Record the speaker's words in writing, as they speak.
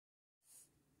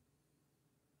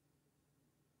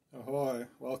Ahoy,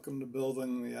 welcome to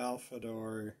building the Alpha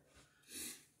Dory.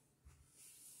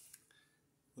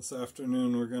 This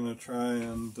afternoon we're going to try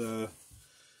and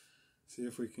see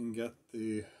if we can get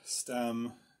the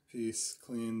stem piece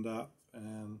cleaned up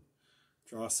and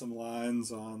draw some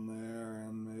lines on there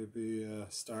and maybe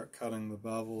start cutting the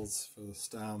bevels for the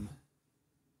stem.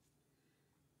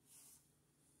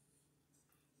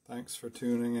 Thanks for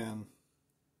tuning in.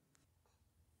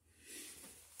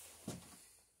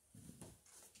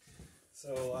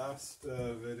 So last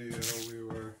video we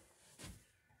were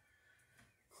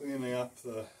cleaning up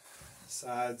the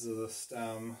sides of the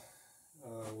stem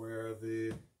where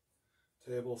the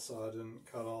table saw didn't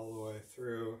cut all the way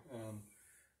through,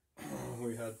 and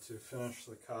we had to finish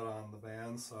the cut on the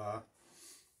bandsaw.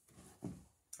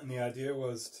 And the idea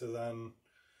was to then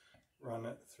run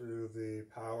it through the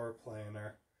power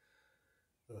planer,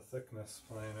 the thickness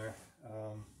planer,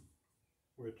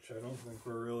 which I don't think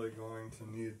we're really going to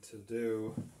need to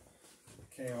do. It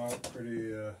came out pretty,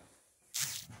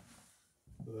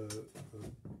 the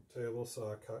table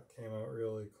saw cut came out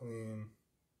really clean.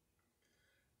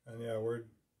 And yeah, we're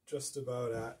just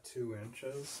about at 2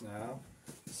 inches now.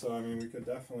 So I mean, we could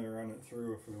definitely run it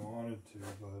through if we wanted to,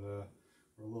 but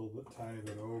we're a little bit tiny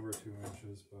bit over 2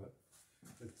 inches, but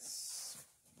it's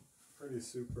pretty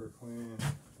super clean.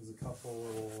 There's a couple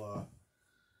little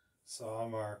saw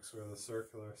marks where the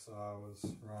circular saw was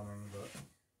running, but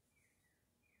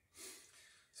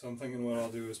so I'm thinking what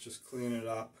I'll do is just clean it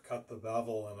up, cut the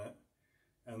bevel in it,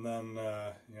 and then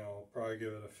I'll probably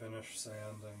give it a finish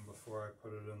sanding before I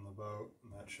put it in the boat,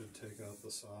 and that should take out the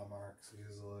saw marks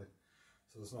easily.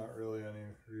 So there's not really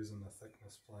any reason to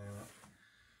thickness plane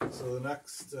it. So the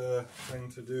next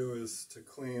thing to do is to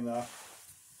clean up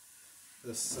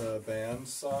this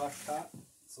bandsaw cut.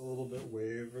 It's a little bit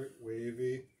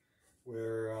wavy.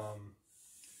 Where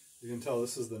you can tell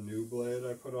this is the new blade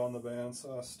I put on the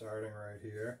bandsaw, starting right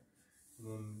here, and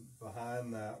then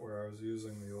behind that where I was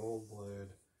using the old blade,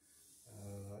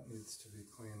 that needs to be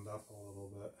cleaned up a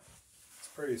little bit. It's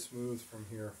pretty smooth from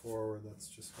here forward. That's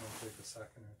just going to take a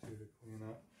second or two to clean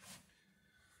up.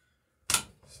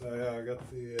 So yeah, I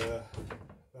got the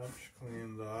bench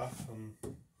cleaned off, and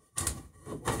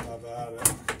we'll have at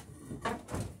it.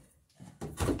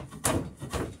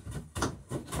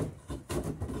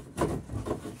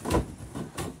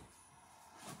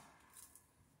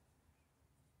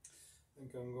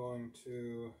 I'm going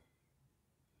to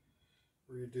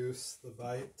reduce the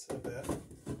bite a bit.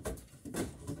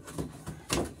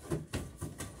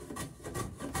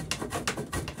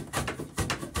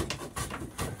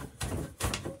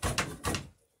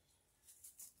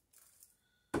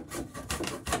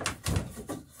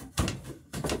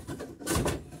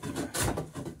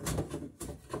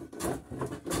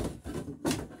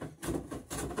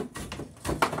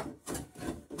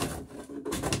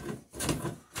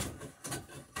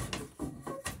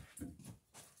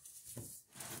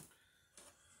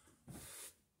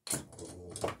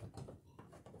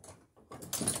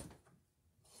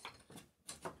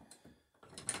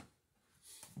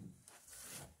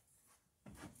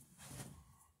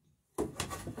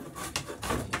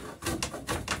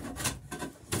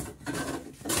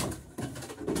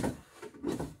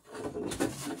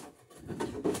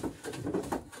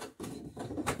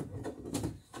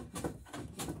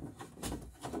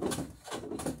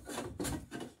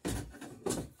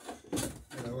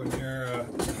 When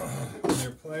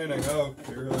you're planing oak,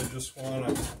 you really just want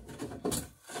to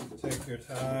take your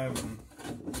time and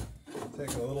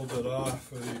take a little bit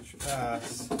off with each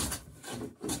pass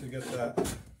to get that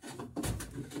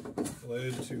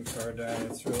blade too far down.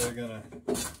 It's really going to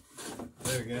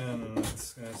dig in, and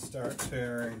it's going to start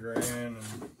tearing grain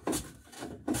and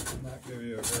not give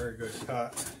you a very good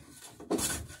cut.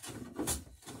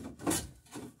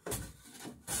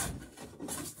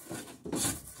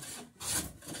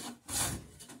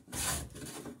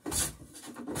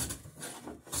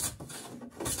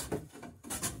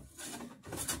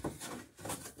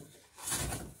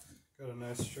 Got a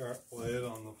nice sharp blade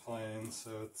on the plane,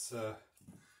 so it's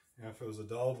if it was a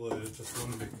dull blade, it just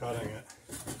wouldn't be cutting it,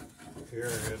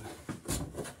 period.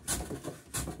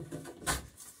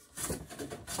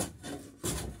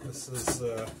 This is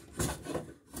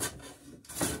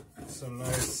some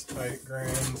nice tight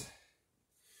grained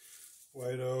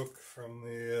white oak from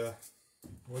the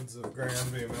woods of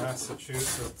Granby,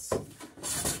 Massachusetts.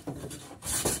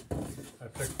 I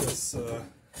picked this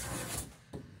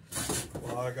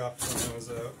log up when I was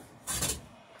out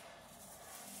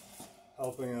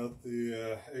helping out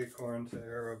the Acorn to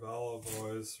Arabella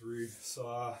boys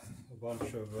resaw a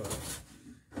bunch of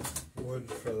wood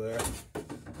for their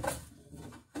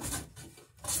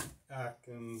ack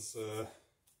Atkins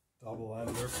double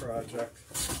ender project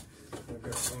I've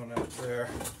got going out there.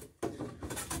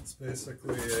 It's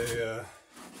basically a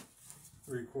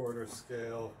 3/4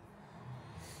 scale,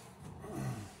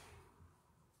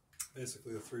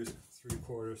 basically a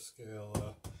 3/4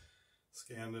 scale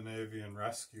Scandinavian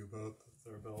rescue boat that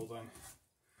they're building.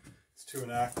 It's to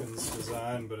an Atkins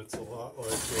design, but it's a lot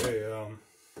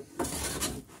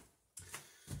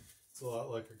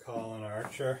like a Colin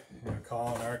Archer, you know,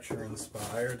 Colin Archer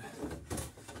inspired.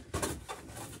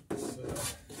 So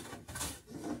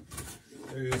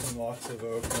they're using lots of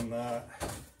oak in that,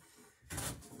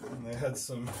 and they had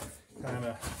some kind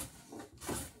of,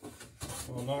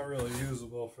 well, not really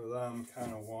usable for them,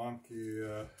 kind of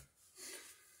wonky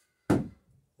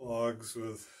logs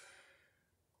with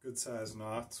good sized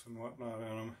knots and whatnot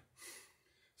in them.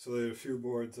 So they had a few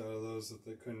boards out of those that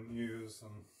they couldn't use,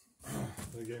 and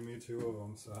they gave me 2 of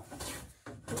them, so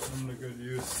put them to good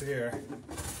use here.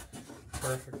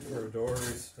 Perfect for a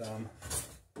dory stem.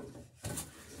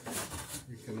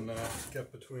 You can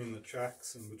get between the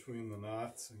checks and between the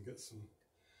knots and get some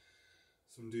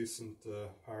decent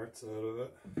parts out of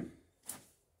it.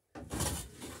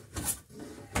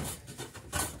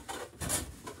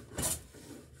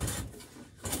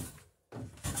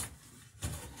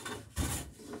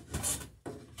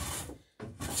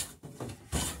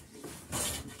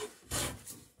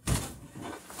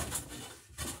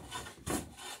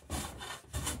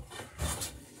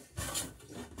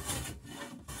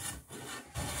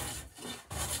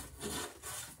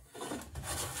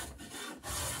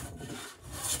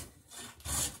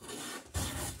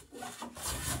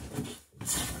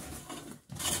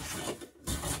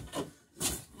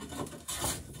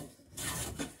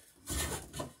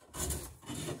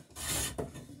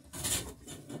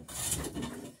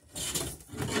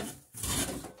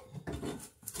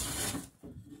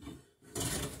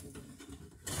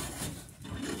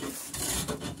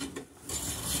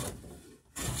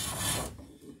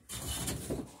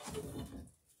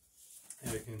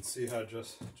 See how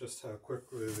just how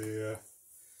quickly the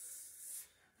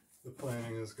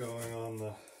planing is going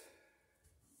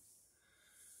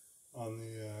on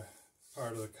the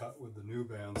part of the cut with the new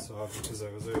bandsaw, because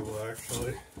I was able to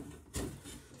actually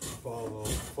follow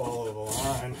the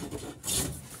line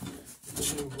with the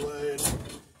new blade,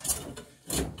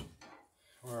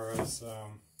 whereas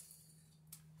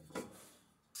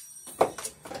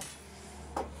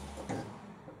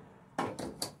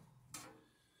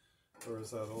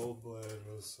that old blade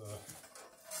was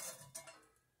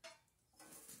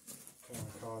kind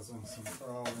of causing some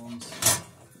problems.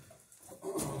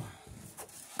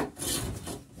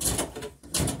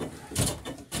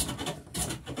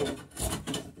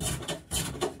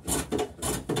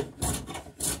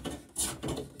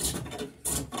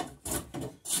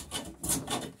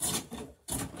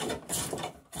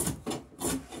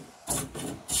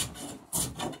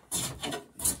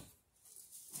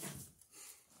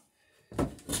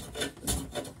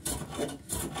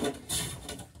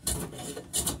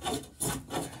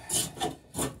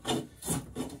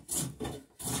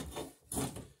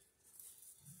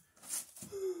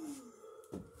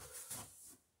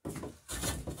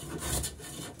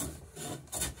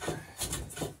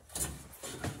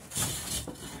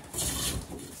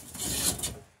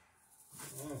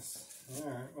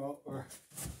 Alright, well, we're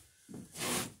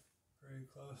pretty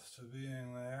close to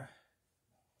being there.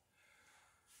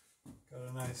 Got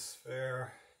a nice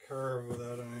fair curve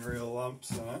without any real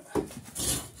lumps in it.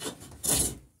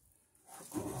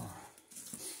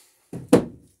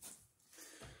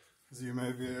 As you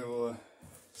may be able to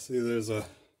see, there's a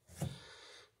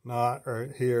knot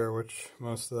right here, which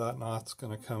most of that knot's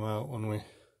going to come out when we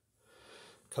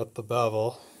cut the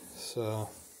bevel. So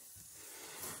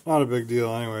not a big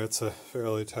deal anyway, it's a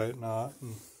fairly tight knot,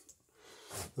 and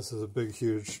this is a big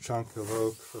huge chunk of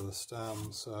oak for the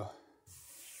stem, so.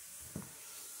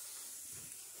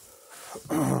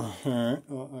 Alright,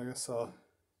 well, I guess I'll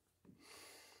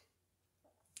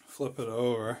flip it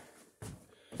over,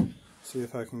 see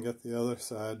if I can get the other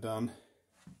side done,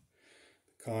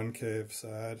 the concave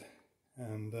side,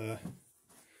 and yeah,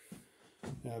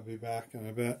 I'll be back in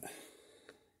a bit.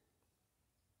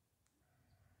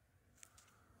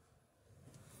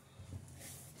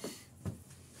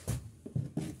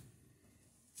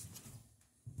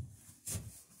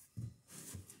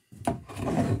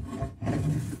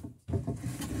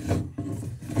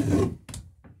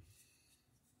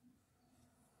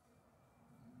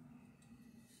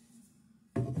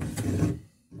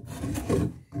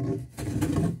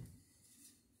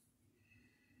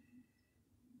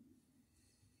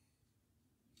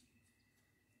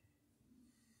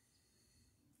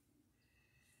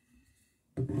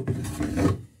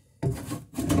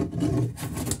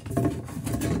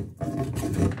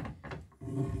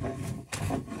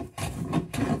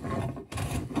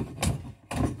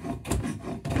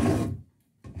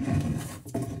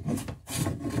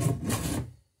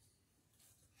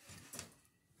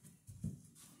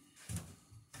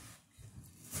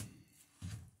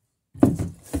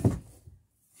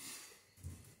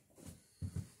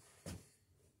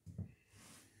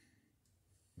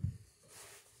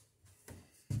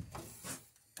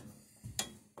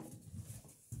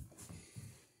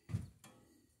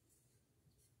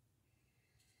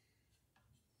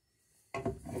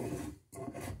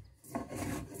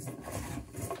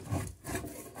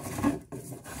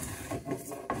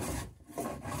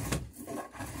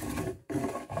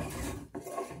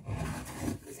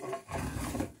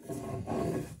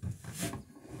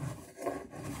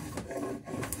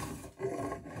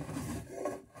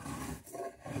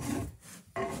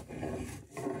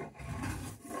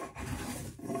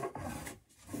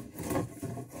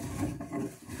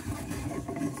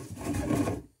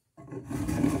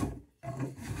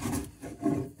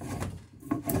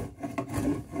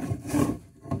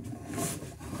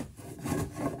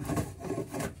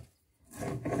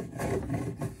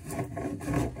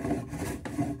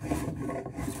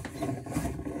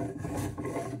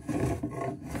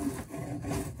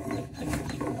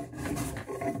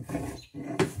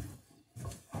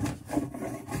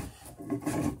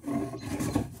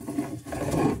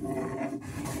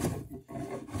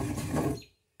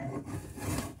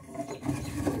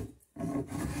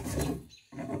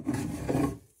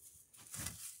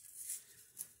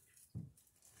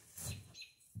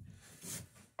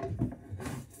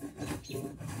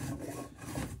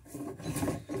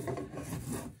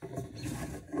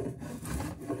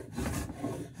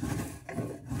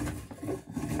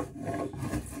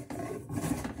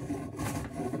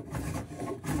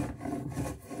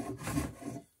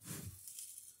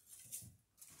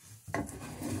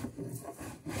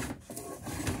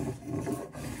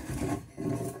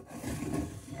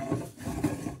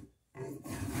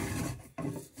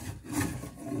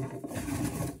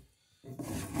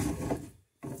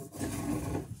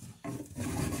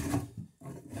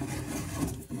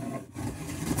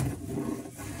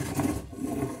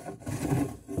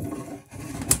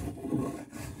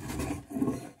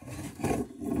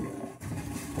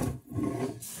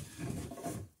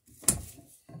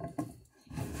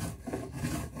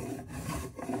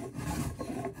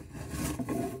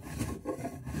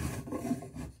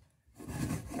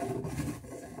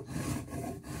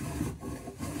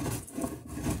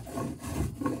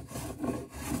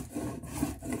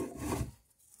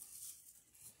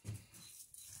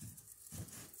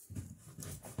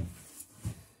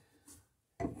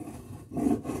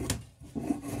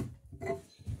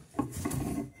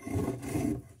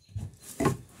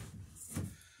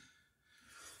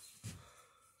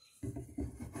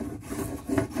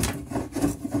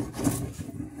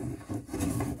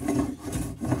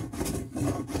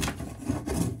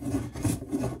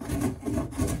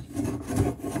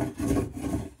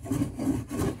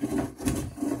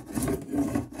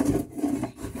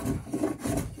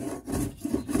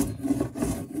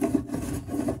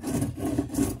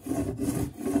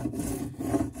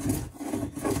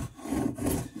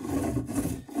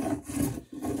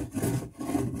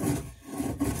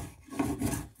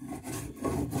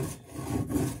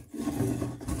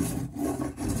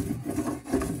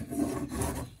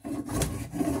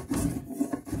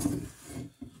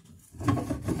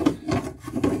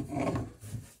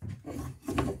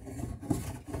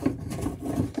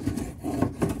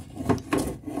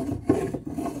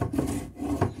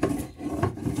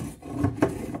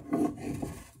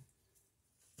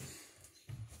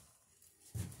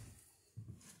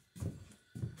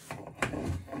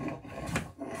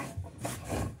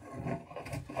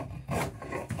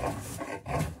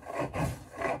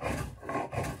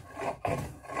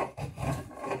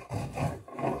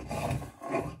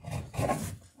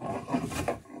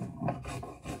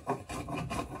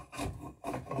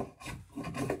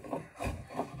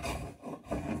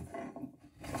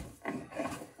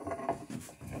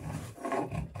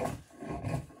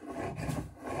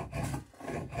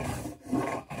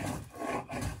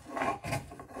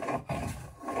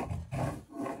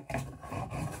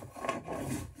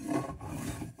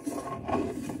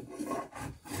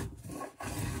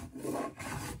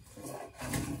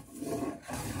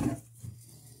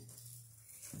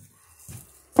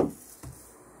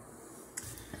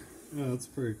 Yeah, that's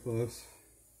pretty close.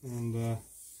 And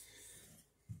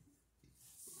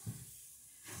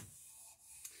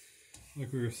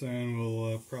like we were saying,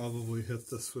 we'll probably hit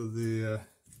this with the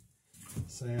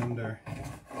sander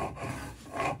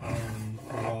and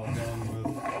we're all done with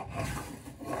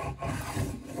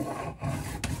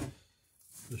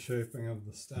the shaping of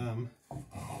the stem.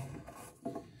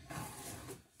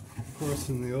 Of course,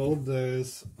 in the old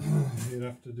days, you'd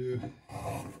have to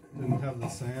didn't have the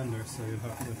sander, so you'd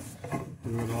have to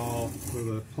do it all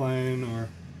with a plane, or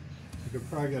you could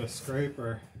probably get a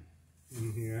scraper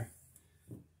in here.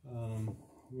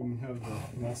 Wouldn't have the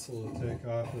muscle to take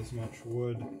off as much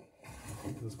wood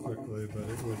as quickly, but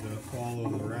it would follow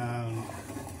the round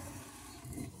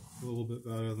a little bit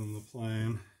better than the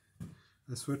plane.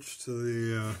 I switched to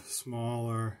the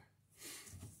smaller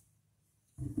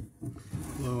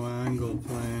low angle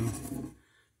plane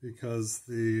because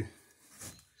the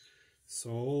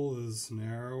sole is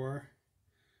narrower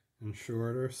and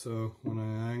shorter, so when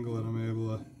I angle it I'm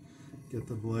able to get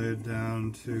the blade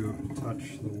down to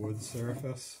touch the wood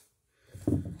surface,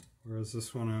 whereas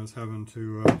this one I was having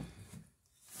to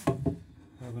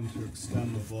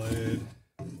extend the blade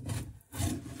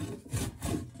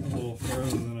a little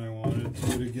further than I wanted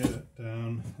to get it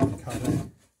down and cut it.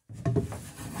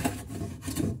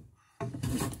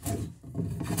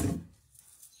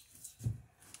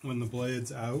 When the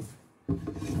blade's out,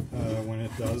 when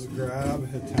it does grab,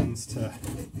 it tends to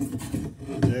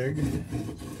dig,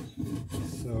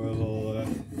 so it'll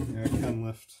it can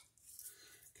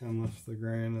lift the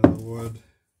grain of the wood,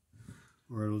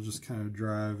 or it'll just kind of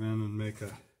drive in and make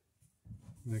a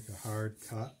hard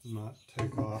cut and not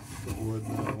take off the wood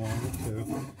that I want it to.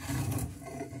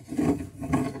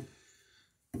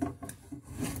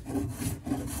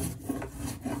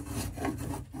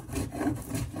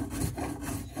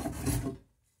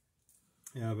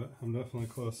 Yeah, but I'm definitely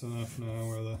close enough now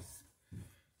where the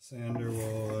sander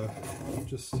will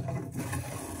just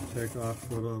take off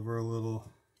whatever little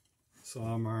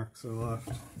saw marks are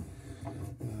left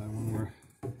when we're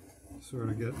sort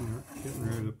of getting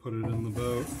ready to put it in the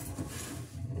boat.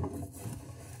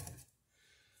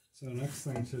 So next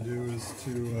thing to do is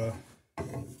to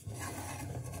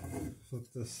flip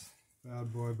this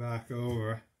bad boy back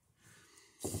over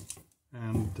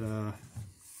and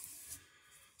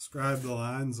scribe the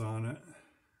lines on it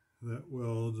that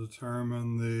will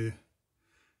determine the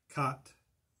cut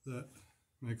that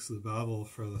makes the bevel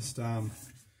for the stem,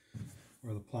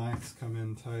 where the planks come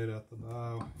in tight at the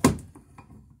bow.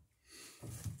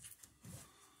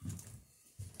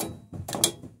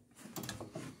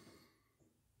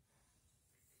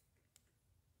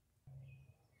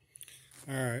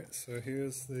 Alright, so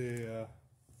here's the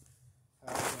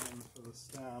pattern for the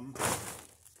stem.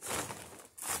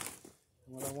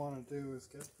 What I want to do is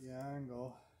get the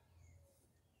angle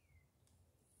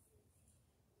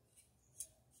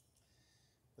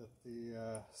that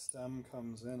the stem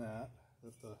comes in at,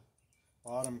 that the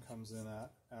bottom comes in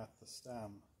at the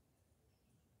stem.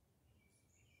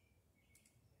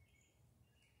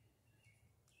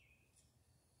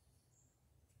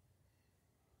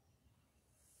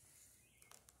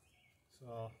 So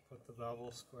I'll put the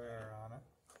bevel square on it.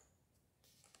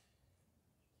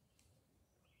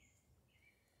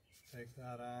 Take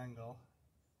that angle,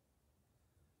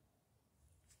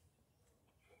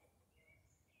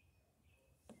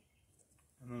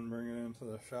 and then bring it into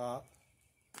the shop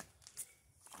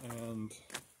and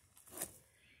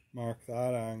mark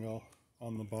that angle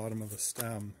on the bottom of the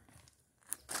stem.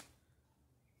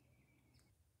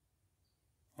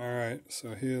 Alright,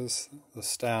 so here's the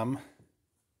stem.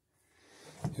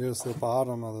 Here's the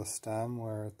bottom of the stem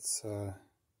where it's going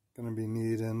to be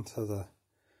kneed into the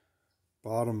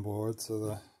bottom boards of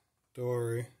the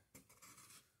dory.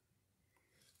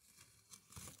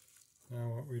 Now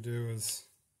what we do is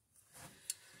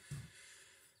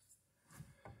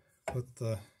put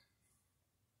the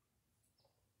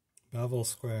bevel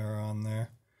square on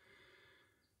there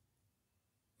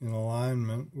in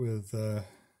alignment with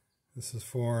this is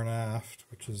fore and aft,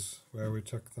 which is where we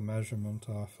took the measurement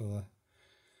off of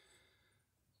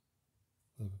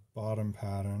the bottom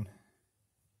pattern.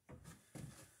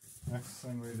 Next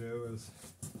thing we do is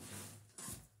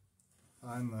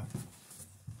find the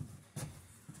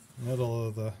middle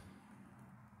of the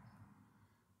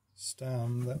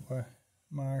stem that we're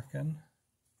marking.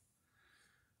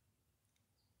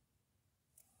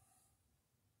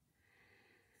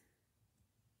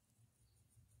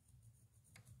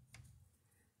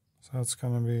 So it's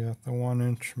going to be at the 1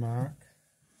 inch mark.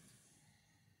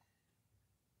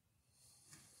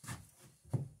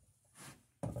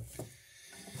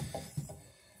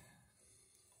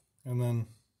 And then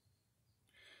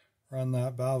run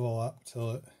that bevel up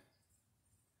till it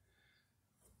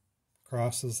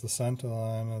crosses the center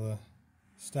line of the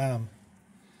stem.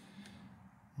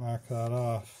 Mark that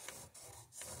off.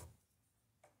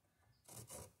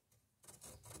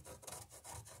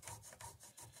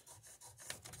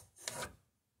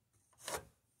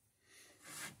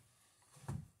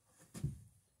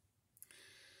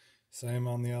 Same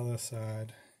on the other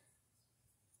side.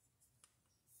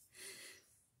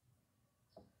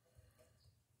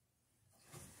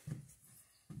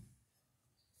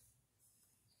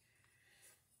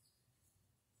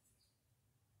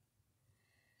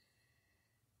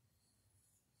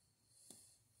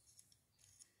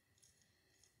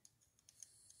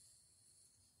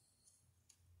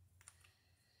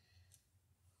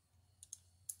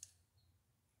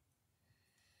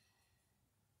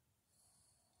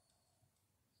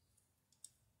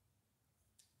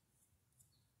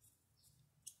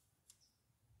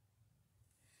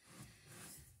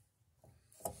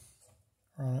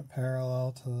 Run it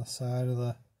parallel to the side of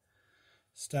the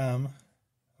stem,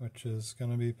 which is going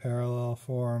to be parallel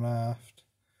fore and aft.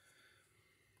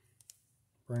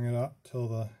 Bring it up till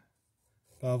the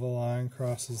bevel line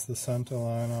crosses the center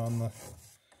line on the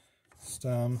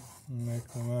stem and make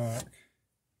the mark.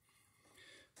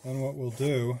 Then what we'll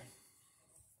do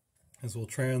is we'll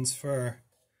transfer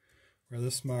where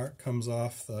this mark comes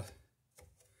off the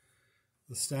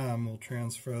stem, we'll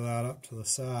transfer that up to the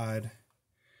side,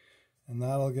 and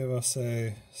that'll give us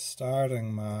a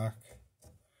starting mark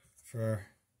for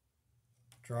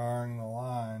drawing the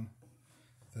line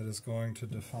that is going to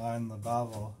define the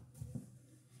bevel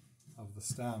of the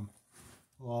stem.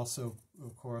 We'll also,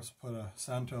 of course, put a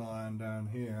center line down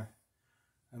here,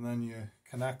 and then you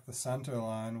connect the center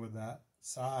line with that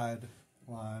side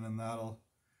line, and that'll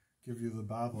give you the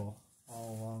bevel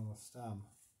all along the stem.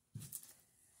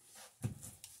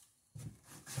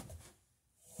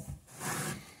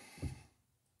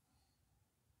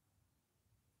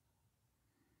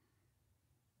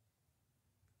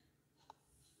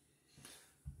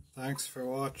 Thanks for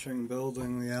watching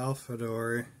Building the Alpha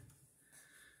Dory.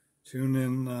 Tune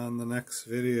in on the next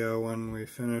video when we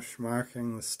finish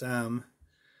marking the stem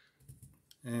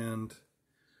and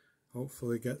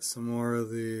hopefully get some more of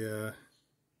the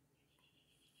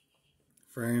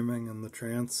framing and the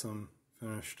transom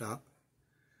finished up.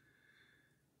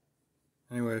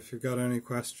 Anyway, if you've got any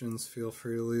questions, feel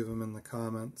free to leave them in the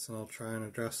comments and I'll try and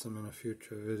address them in a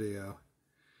future video.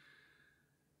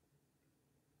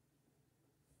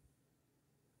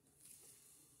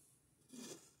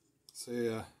 See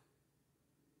ya.